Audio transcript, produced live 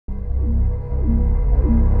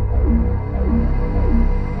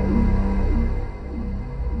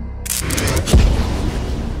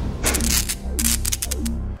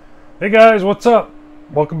Hey guys, what's up?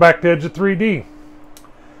 Welcome back to Edge of 3D.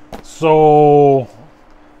 So,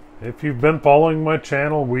 if you've been following my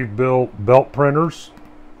channel, we've built belt printers.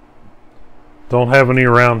 Don't have any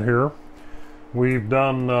around here. We've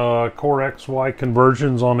done Core XY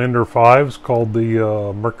conversions on Ender 5s called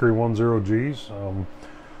the Mercury 10Gs.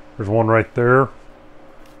 There's one right there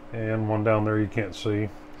and one down there you can't see.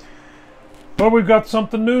 But we've got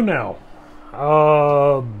something new now.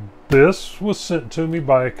 This was sent to me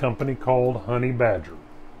by a company called Honey Badger.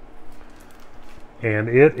 And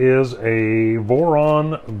it is a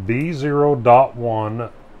Voron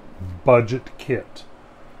V0.1 budget kit.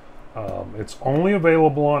 It's only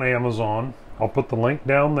available on Amazon. I'll put the link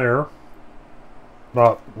down there.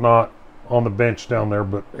 Not on the bench down there,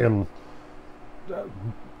 but in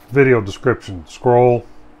video description. Scroll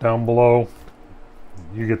down below.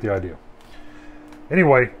 You get the idea.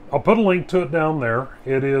 Anyway, I'll put a link to it down there.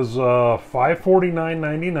 It is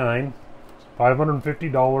 $549.99,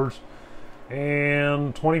 $550,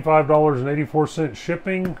 and $25.84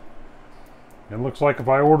 shipping. It looks like if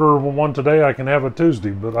I order one today, I can have it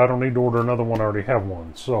Tuesday, but I don't need to order another one. I already have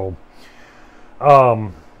one. So,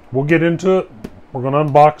 we'll get into it. We're going to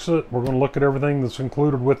unbox it. We're going to look at everything that's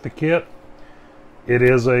included with the kit. It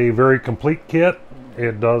is a very complete kit.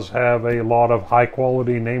 It does have a lot of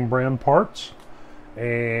high-quality name brand parts.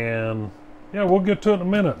 And yeah, we'll get to it in a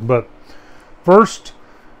minute. But first,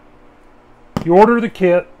 you order the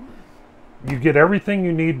kit. You get everything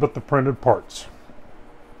you need but the printed parts.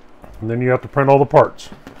 And then you have to print all the parts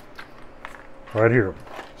right here.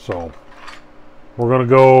 So we're going to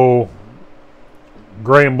go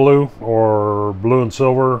gray and blue or blue and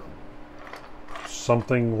silver,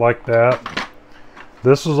 something like that.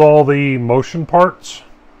 This is all the motion parts,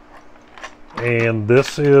 and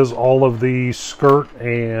this is all of the skirt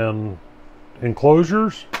and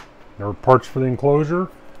enclosures, or parts for the enclosure,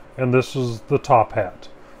 and this is the top hat.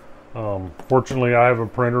 Fortunately, I have a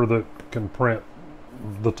printer that can print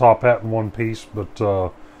the top hat in one piece, but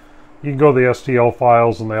you can go to the STL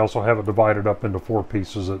files, and they also have it divided up into 4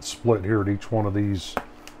 pieces. It's split here at each one of these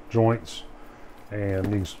joints,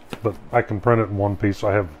 and but I can print it in one piece.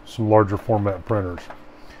 I have some larger format printers.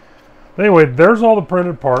 Anyway, there's all the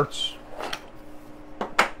printed parts.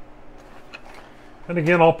 And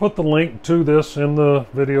again, I'll put the link to this in the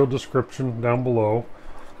video description down below.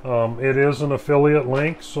 It is an affiliate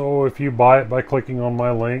link, so if you buy it by clicking on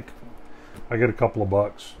my link, I get a couple of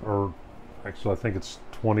bucks, or actually I think it's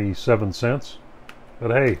 27 cents.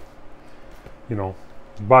 But hey, you know,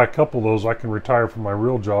 buy a couple of those, I can retire from my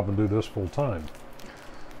real job and do this full time.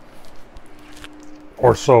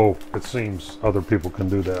 Or so it seems other people can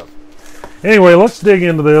do that. Anyway, let's dig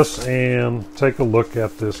into this and take a look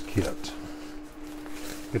at this kit.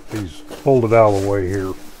 Get these folded out of the way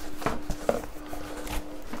here.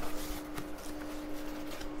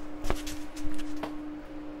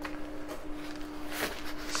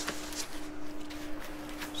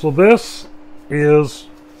 So this is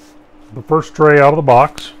the first tray out of the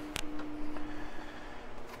box.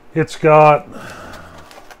 It's got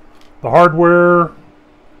the hardware,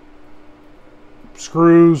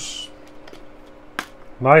 screws,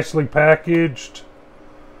 nicely packaged,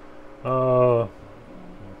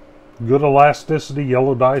 good elasticity,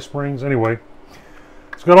 yellow die springs. Anyway,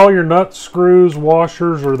 it's got all your nuts, screws,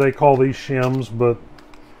 washers, or they call these shims, but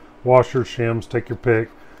washers, shims, take your pick.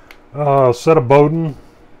 Set of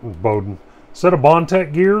set of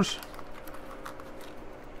Bondtech gears,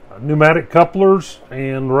 pneumatic couplers,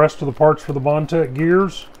 and the rest of the parts for the Bondtech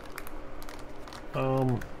gears.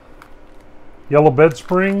 Yellow bed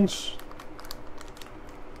springs,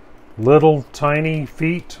 little tiny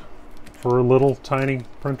feet for a little tiny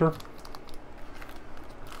printer.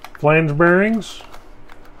 Flange bearings.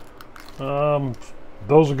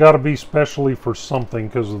 Those have got to be specially for something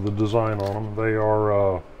because of the design on them. They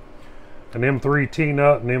are an M3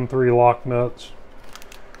 T-nut and M3 lock nuts.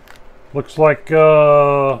 Looks like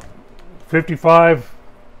 55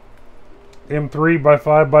 M3 by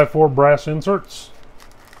 5 by 4 brass inserts.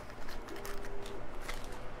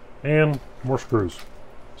 And more screws.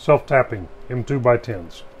 Self-tapping M2 by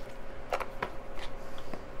 10s.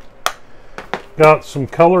 Got some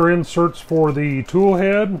color inserts for the tool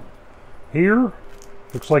head here.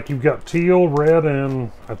 Looks like you've got teal, red,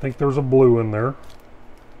 and I think there's a blue in there.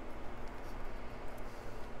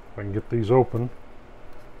 If I can get these open.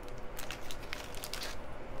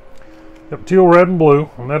 Yep, teal, red, and blue,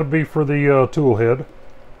 and that'll be for the tool head.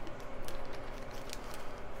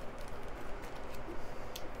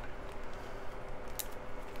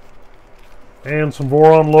 And some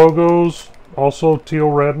Voron logos, also teal,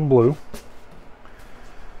 red, and blue.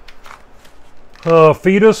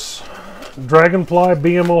 Fetus Dragonfly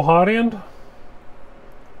BMO hot end.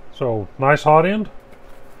 So nice hot end.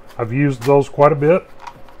 I've used those quite a bit.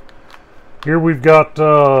 Here we've got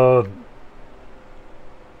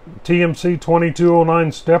TMC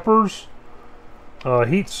 2209 steppers,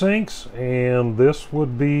 heat sinks, and this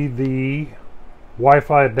would be the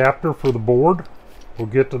Wi-Fi adapter for the board. We'll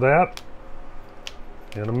get to that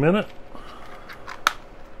in a minute.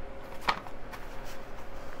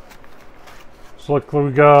 So look,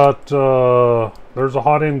 we got there's a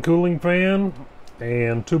hot end cooling fan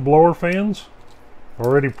and 2 blower fans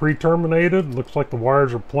already pre-terminated. Looks like the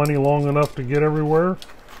wires are plenty long enough to get everywhere.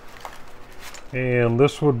 And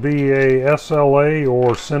this would be a SLA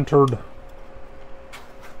or centered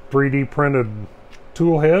 3D printed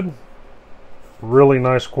tool head. Really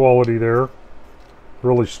nice quality there.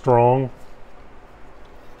 Really strong.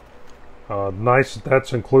 Nice that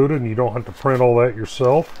that's included and you don't have to print all that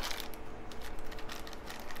yourself.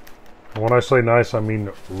 And when I say nice, I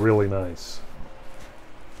mean really nice.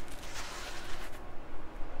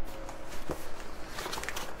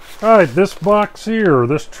 Alright, this box here,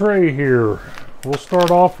 this tray here, we'll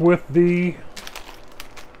start off with the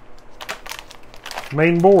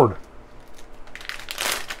main board.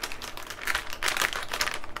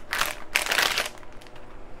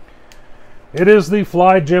 It is the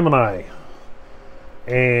Fly Gemini,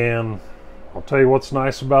 and I'll tell you what's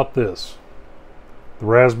nice about this. The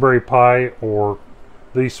Raspberry Pi, or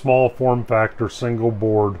the small form factor single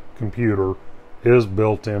board computer, is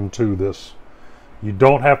built into this. You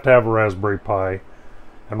don't have to have a Raspberry Pi.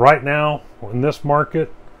 And right now, in this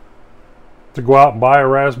market, to go out and buy a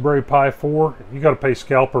Raspberry Pi 4, you got to pay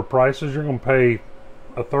scalper prices. You're going to pay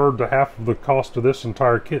a third to half of the cost of this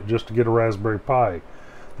entire kit just to get a Raspberry Pi.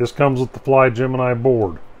 This comes with the Fly Gemini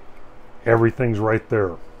board. Everything's right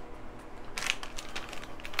there.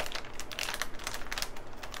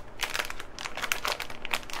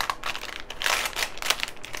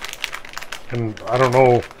 And I don't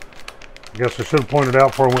know, I guess I should have pointed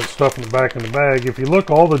out before I went stuffing it back in the bag. If you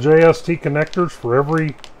look, all the JST connectors for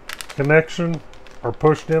every connection are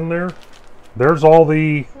pushed in there. There's all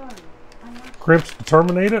the crimps to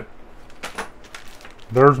terminate it.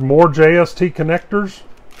 There's more JST connectors.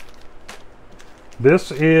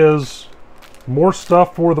 This is more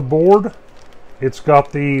stuff for the board. It's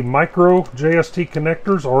got the micro JST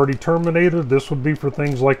connectors already terminated. This would be for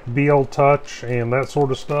things like BL Touch and that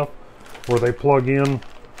sort of stuff, where they plug in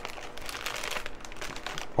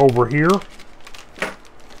over here.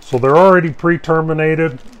 So they're already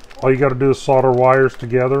pre-terminated. All you got to do is solder wires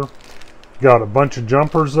together. Got a bunch of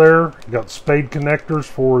jumpers there. Got spade connectors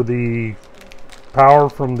for the power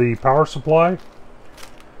from the power supply.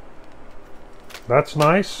 That's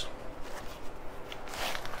nice.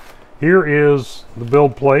 Here is the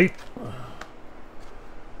build plate.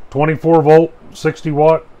 24 volt, 60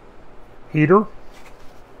 watt heater.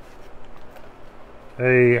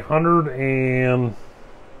 A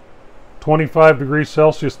 125 degrees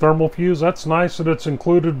Celsius thermal fuse. That's nice that it's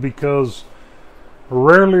included, because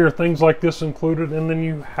rarely are things like this included, and then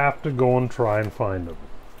you have to go and try and find them.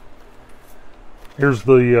 Here's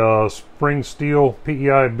the spring steel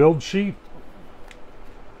PEI build sheet.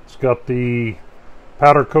 It's got the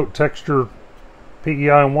powder coat texture PEI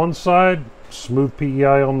on one side, smooth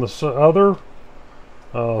PEI on the other,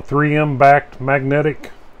 3M backed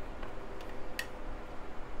magnetic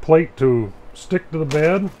plate to stick to the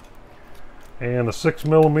bed, and a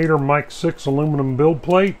 6mm Mike 6 aluminum build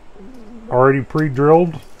plate already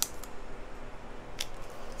pre-drilled.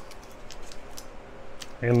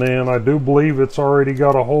 And then I do believe it's already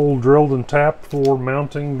got a hole drilled and tapped for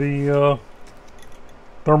mounting the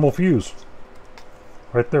thermal fuse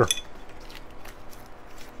right there.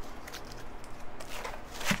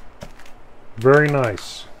 Very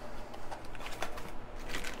nice.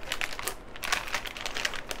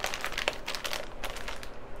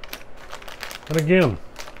 And again,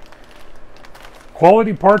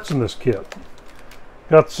 quality parts in this kit.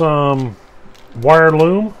 Got some wire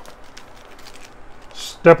loom,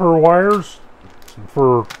 stepper wires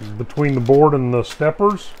for between the board and the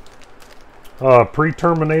steppers,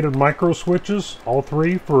 pre-terminated micro switches, all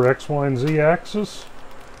three for X, Y, and Z axis.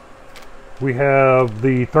 We have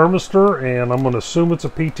the thermistor, and I'm going to assume it's a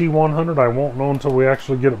PT100. I won't know until we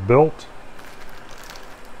actually get it built.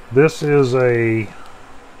 This is a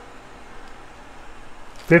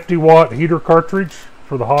 50 watt heater cartridge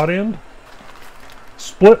for the hot end.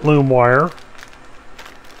 Split loom wire.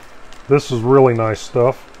 This is really nice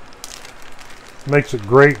stuff. Makes it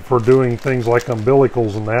great for doing things like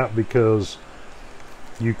umbilicals and that, because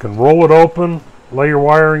you can roll it open, lay your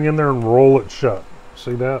wiring in there, and roll it shut.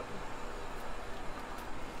 See that?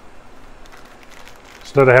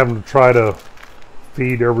 instead of having to try to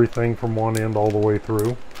feed everything from one end all the way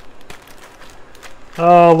through.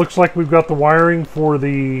 Looks like we've got the wiring for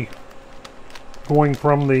the going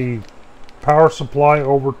from the power supply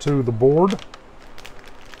over to the board,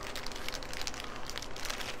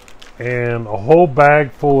 and a whole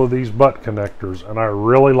bag full of these butt connectors, and I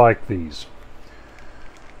really like these.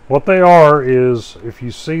 What they are is, if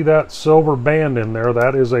you see that silver band in there,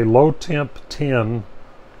 that is a low temp tin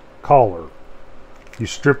collar. You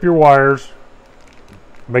strip your wires,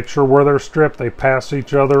 make sure where they're stripped they pass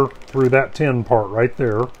each other through that tin part right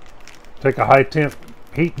there. Take a high temp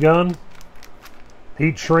heat gun,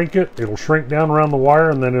 heat shrink it, it'll shrink down around the wire,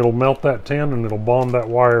 and then it'll melt that tin and it'll bond that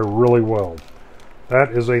wire really well.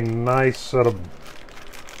 That is a nice set of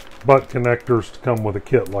butt connectors to come with a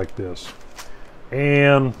kit like this.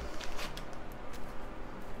 And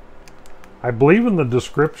I believe in the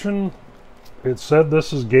description it said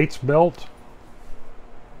this is Gates belt.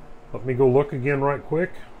 Let me go look again right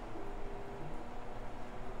quick.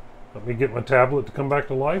 Let me get my tablet to come back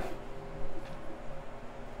to life.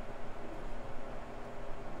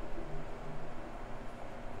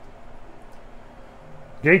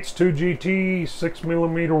 Gates 2GT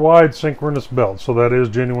 6mm wide synchronous belt. So that is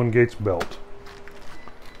genuine Gates belt.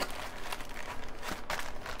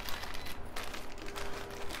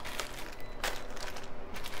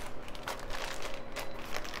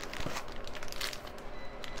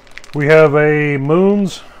 We have a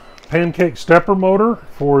Moons pancake stepper motor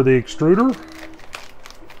for the extruder.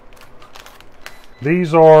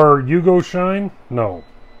 These are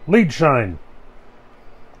lead shine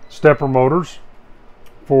stepper motors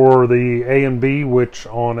for the A and B, which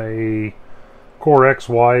on a Core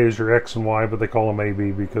XY is your X and Y, but they call them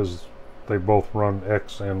AB because they both run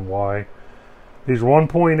X and Y. These are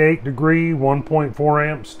 1.8 degree, 1.4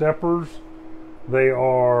 amp steppers. They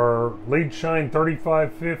are lead shine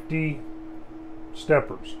 3550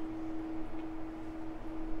 steppers.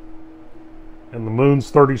 And the Moons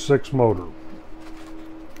 36 motor.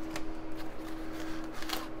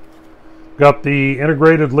 Got the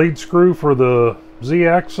integrated lead screw for the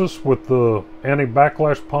Z-axis with the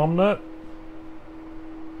anti-backlash palm nut.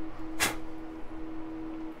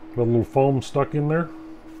 Got a little foam stuck in there.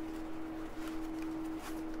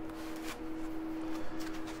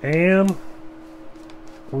 And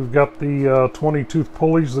we've got the 20-tooth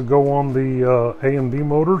pulleys that go on the A and B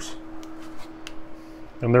motors.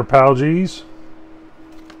 And their PAL-Gs.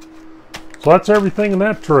 So that's everything in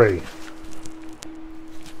that tray.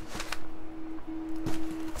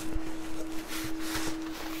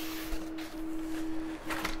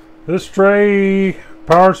 This tray,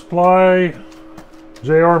 power supply,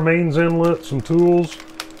 JR mains inlet, some tools.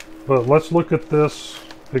 But let's look at this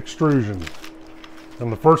extrusion.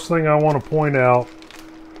 And the first thing I want to point out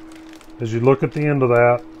is you look at the end of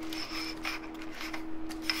that,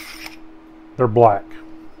 they're black.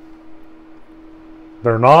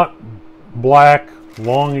 They're not black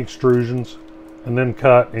long extrusions and then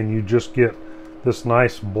cut and you just get this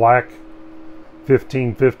nice black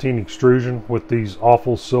 1515 extrusion with these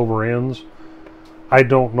awful silver ends. I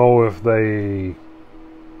don't know if they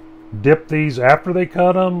dip these after they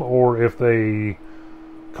cut them or if they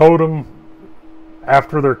coat them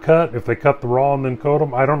after they're cut, if they cut the raw and then coat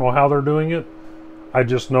them. I don't know how they're doing it. I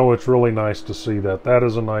just know it's really nice to see that. That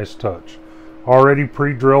is a nice touch. Already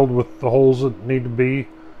pre-drilled with the holes that need to be.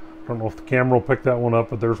 I don't know if the camera will pick that one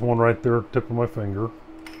up, but there's one right there at the tip of my finger.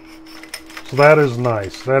 So that is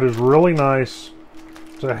nice. That is really nice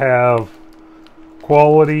to have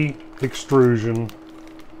quality extrusion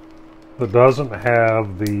that doesn't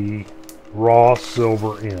have the raw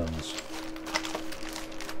silver ends.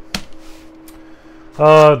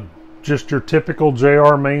 Just your typical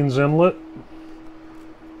JR mains inlet.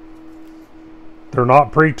 They're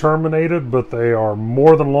not pre-terminated, but they are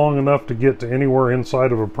more than long enough to get to anywhere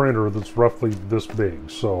inside of a printer that's roughly this big.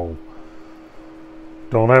 So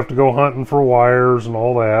don't have to go hunting for wires and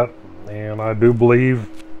all that. And I do believe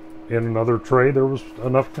in another tray there was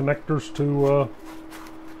enough connectors to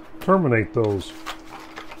terminate those.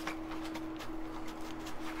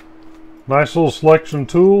 Nice little selection of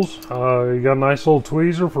tools. You got a nice little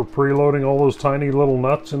tweezer for preloading all those tiny little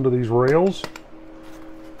nuts into these rails.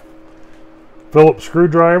 Phillips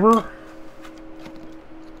screwdriver.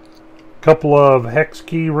 Couple of hex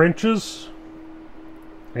key wrenches.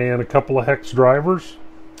 And a couple of hex drivers.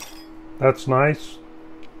 That's nice.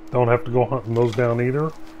 Don't have to go hunting those down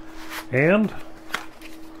either. And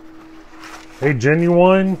a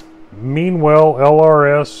genuine Meanwell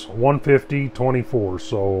LRS 150/24.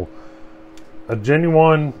 So a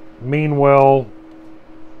genuine Meanwell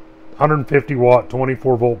 150 watt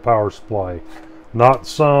 24 volt power supply. Not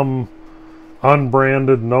some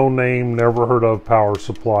unbranded, no name, never heard of power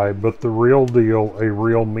supply, but the real deal, a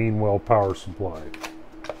real Meanwell power supply.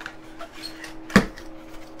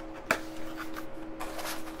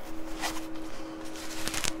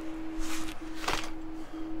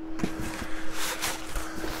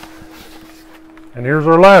 And here's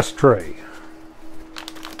our last tray.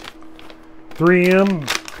 3M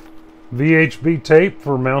VHB tape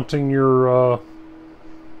for mounting your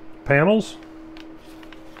panels.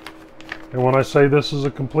 And when I say this is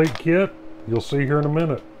a complete kit, you'll see here in a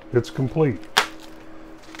minute, it's complete.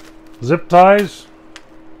 Zip ties.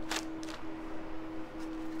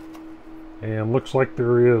 And looks like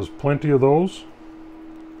there is plenty of those.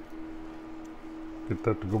 Get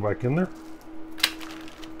that to go back in there.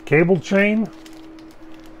 Cable chain.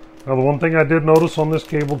 Now the one thing I did notice on this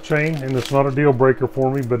cable chain, and it's not a deal breaker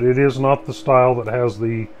for me, but it is not the style that has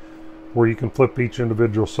the where you can flip each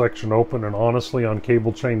individual section open, and honestly on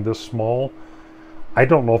cable chain this small, I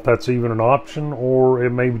don't know if that's even an option, or it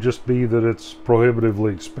may just be that it's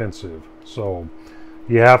prohibitively expensive. So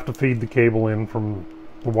you have to feed the cable in from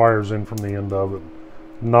the wires in from the end of it.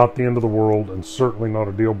 Not the end of the world, and certainly not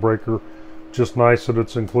a deal breaker. Just nice that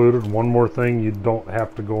it's included. One more thing, you don't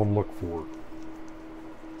have to go and look for it.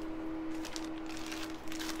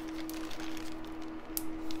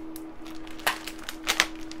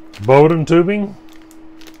 Bowden tubing.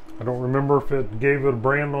 I don't remember if it gave it a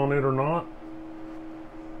brand on it or not.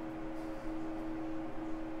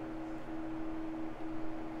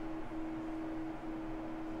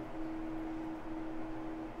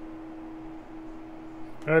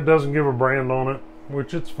 It doesn't give a brand on it,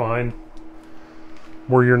 which it's fine.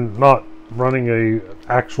 Where you're not running a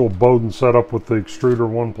actual Bowden setup with the extruder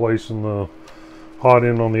one place and the hot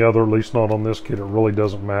end on the other, at least not on this kit. It really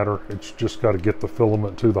doesn't matter. It's just got to get the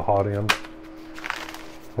filament to the hot end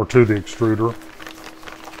or to the extruder.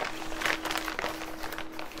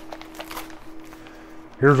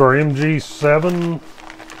 Here's our MG7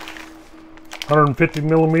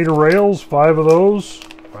 150mm rails, 5 of those.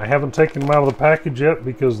 I haven't taken them out of the package yet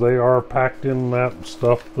because they are packed in that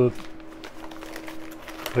stuff that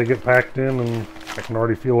they get packed in, and I can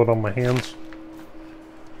already feel it on my hands.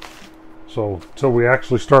 So until we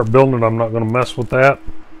actually start building it, I'm not going to mess with that.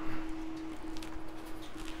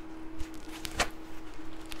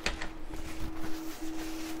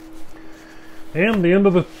 And the end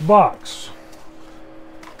of the box.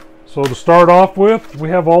 So to start off with, we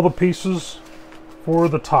have all the pieces for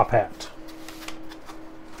the top hat.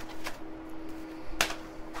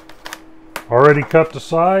 Already cut to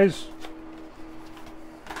size.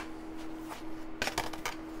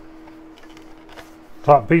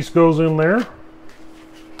 Top piece goes in there.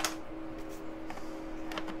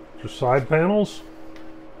 Just side panels.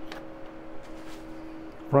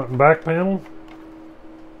 Front and back panel.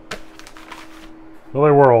 Well,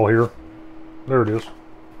 they were all here. There it is.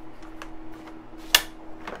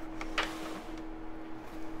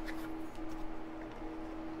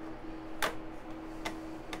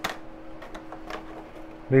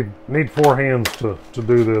 Need 4 hands to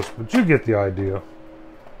do this, but you get the idea.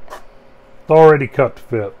 It's already cut to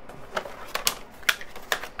fit.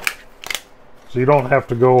 So you don't have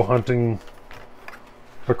to go hunting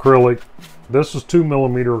acrylic. This is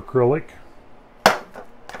 2mm acrylic.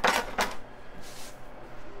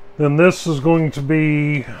 Then this is going to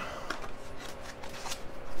be,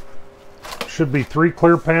 should be 3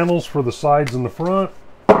 clear panels for the sides and the front.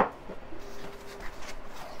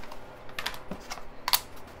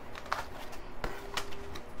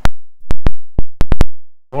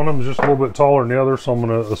 One of them is just a little bit taller than the other, so I'm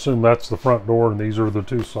going to assume that's the front door and these are the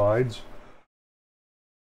 2 sides.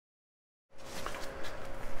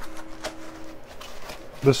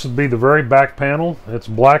 This would be the very back panel. It's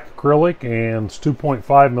black acrylic and it's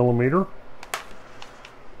 2.5mm.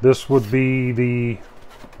 This would be the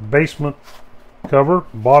basement cover,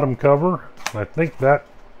 bottom cover. I think that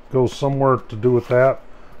goes somewhere to do with that.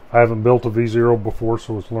 I haven't built a V0 before,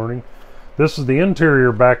 so it's learning. This is the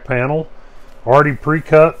interior back panel. Already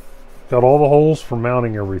pre-cut, got all the holes for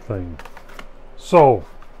mounting everything. So,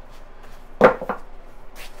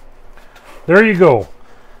 there you go.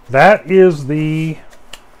 That is the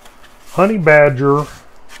Honey Badger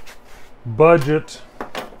Budget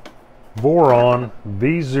Voron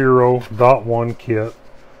V0.1 kit.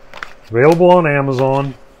 Available on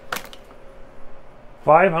Amazon.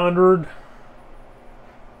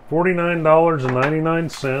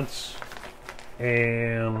 $549.99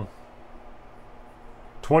 and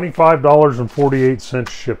 $25.48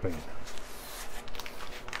 shipping.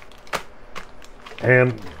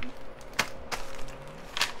 And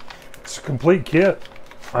it's a complete kit.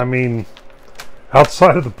 I mean,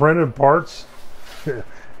 outside of the printed parts,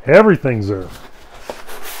 everything's there.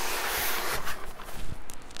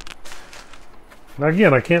 Now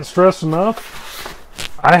again, I can't stress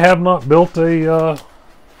enough, I have not built a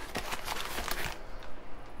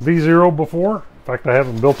V0 before. In fact, I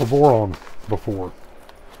haven't built a Voron before.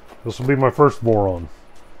 This will be my first Voron.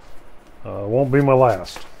 Won't be my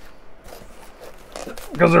last.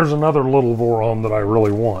 Because there's another little Voron that I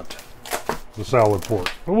really want. The salad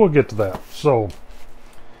port. But we'll get to that. So,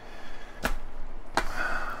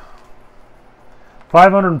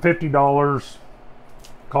 $550.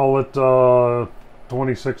 Call it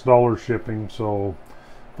 $26 shipping. So,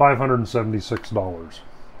 $576.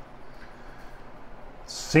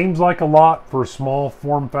 Seems like a lot for a small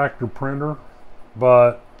form factor printer,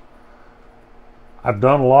 but I've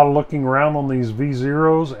done a lot of looking around on these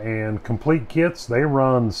V0s, and complete kits, they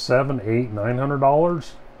run $700, $800,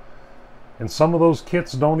 $900. And some of those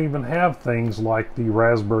kits don't even have things like the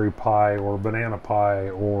Raspberry Pi or Banana Pi,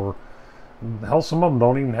 or hell, some of them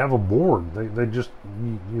don't even have a board. They just,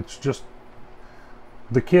 it's just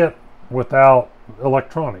the kit without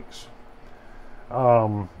electronics.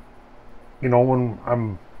 You know, when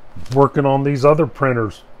I'm working on these other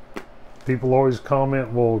printers, people always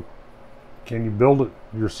comment, well, can you build it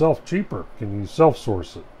yourself cheaper? Can you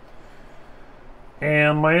self-source it?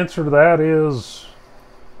 And my answer to that is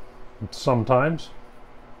sometimes.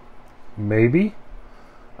 Maybe.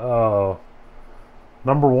 Number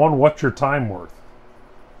one, what's your time worth?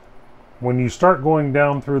 When you start going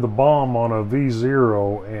down through the BOM on a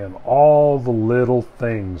V0 and all the little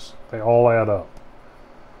things, they all add up.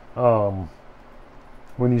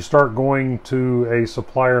 When you start going to a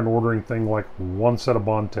supplier and ordering thing like one set of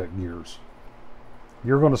Bondtech gears,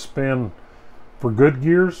 you're going to spend, for good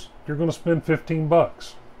gears, you're going to spend 15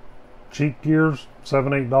 bucks. Cheap gears,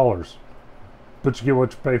 $7, $8. But you get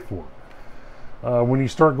what you pay for. When you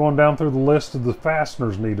start going down through the list of the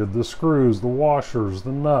fasteners needed, the screws, the washers,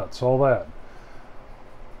 the nuts, all that.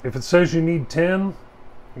 If it says you need 10,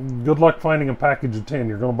 good luck finding a package of 10.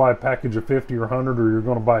 You're going to buy a package of 50 or 100, or you're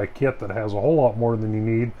going to buy a kit that has a whole lot more than you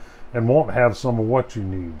need and won't have some of what you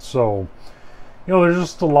need. So, you know, there's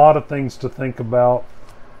just a lot of things to think about.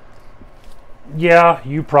 Yeah,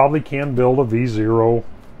 you probably can build a V0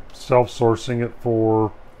 self-sourcing it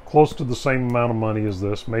for close to the same amount of money as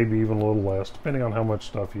this, maybe even a little less, depending on how much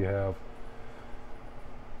stuff you have.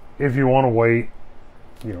 If you want to wait,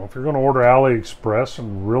 you know, if you're going to order AliExpress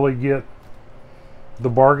and really get the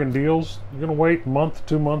bargain deals, you're going to wait a month,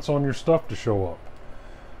 2 months on your stuff to show up.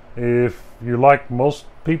 If you're like most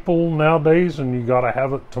people nowadays and you got to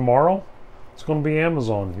have it tomorrow, it's going to be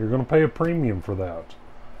Amazon. You're going to pay a premium for that.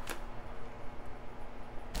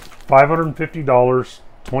 $550,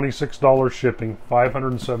 $26 shipping,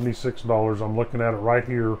 $576. I'm looking at it right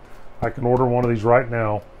here. I can order one of these right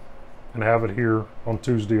now and have it here on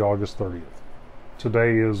Tuesday, August 30th.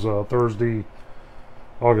 Today is Thursday,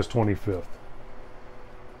 August 25th.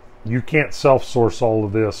 You can't self-source all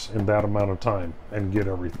of this in that amount of time and get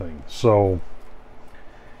everything. So,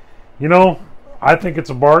 you know, I think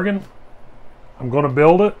it's a bargain. I'm going to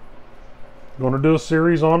build it. I'm going to do a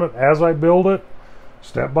series on it as I build it,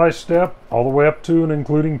 step by step, all the way up to and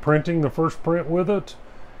including printing the first print with it.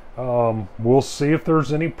 We'll see if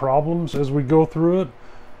there's any problems as we go through it.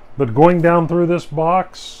 But going down through this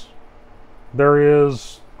box, there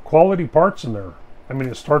is quality parts in there. I mean,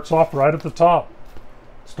 it starts off right at the top.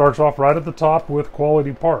 Starts off right at the top with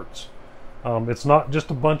quality parts. It's not just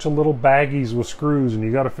a bunch of little baggies with screws and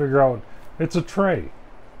you got to figure out. It's a tray.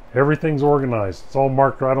 Everything's organized. It's all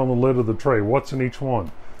marked right on the lid of the tray. What's in each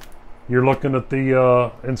one? You're looking at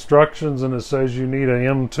the instructions and it says you need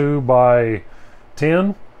an M2 by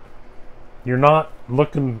 10. You're not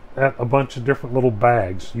looking at a bunch of different little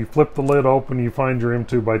bags. You flip the lid open, you find your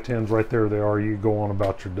M2 by 10s right there. They are. You go on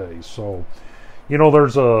about your day. So, you know,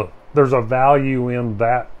 there's a value in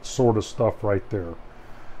that sort of stuff right there.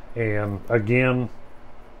 And again,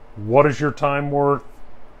 what is your time worth?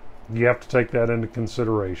 You have to take that into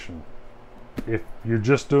consideration. If you're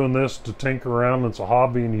just doing this to tinker around and it's a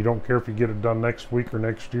hobby and you don't care if you get it done next week or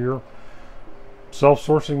next year,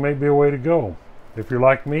 self-sourcing may be a way to go. If you're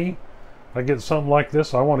like me, I get something like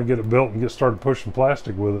this, I want to get it built and get started pushing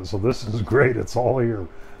plastic with it. So this is great. It's all here.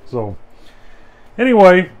 So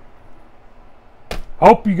anyway, I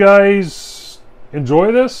hope you guys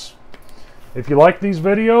enjoy this. If you like these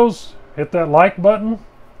videos, hit that like button.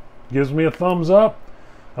 Gives me a thumbs up.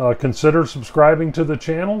 Consider subscribing to the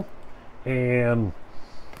channel. And,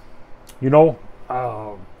 you know,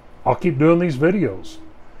 I'll keep doing these videos.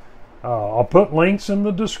 I'll put links in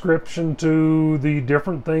the description to the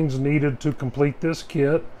different things needed to complete this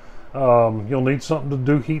kit. You'll need something to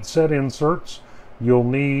do heat set inserts. You'll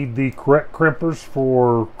need the correct crimpers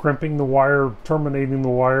for crimping the wire, terminating the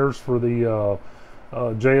wires for the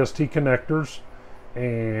JST connectors.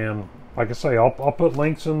 And like I say, I'll put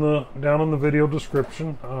links down in the video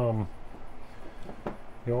description.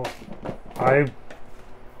 I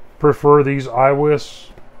prefer these iWis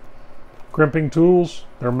crimping tools.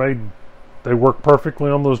 They work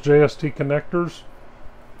perfectly on those JST connectors.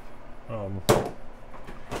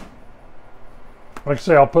 Like I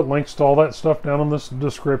say, I'll put links to all that stuff down in this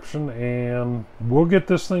description, and we'll get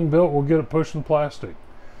this thing built. We'll get it pushing plastic.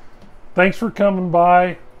 Thanks for coming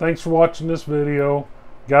by. Thanks for watching this video.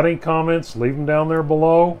 Got any comments? Leave them down there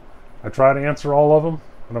below. I try to answer all of them.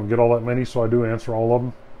 I don't get all that many, so I do answer all of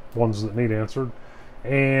them, ones that need answered.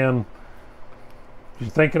 And if you're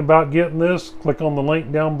thinking about getting this, click on the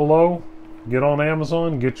link down below. Get on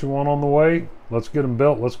Amazon, get you one on the way. Let's get them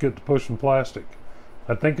built. Let's get to pushing plastic.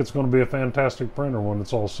 I think it's going to be a fantastic printer when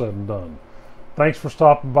it's all said and done. Thanks for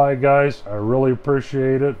stopping by, guys. I really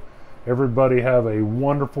appreciate it. Everybody have a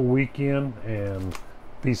wonderful weekend, and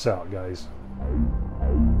peace out, guys.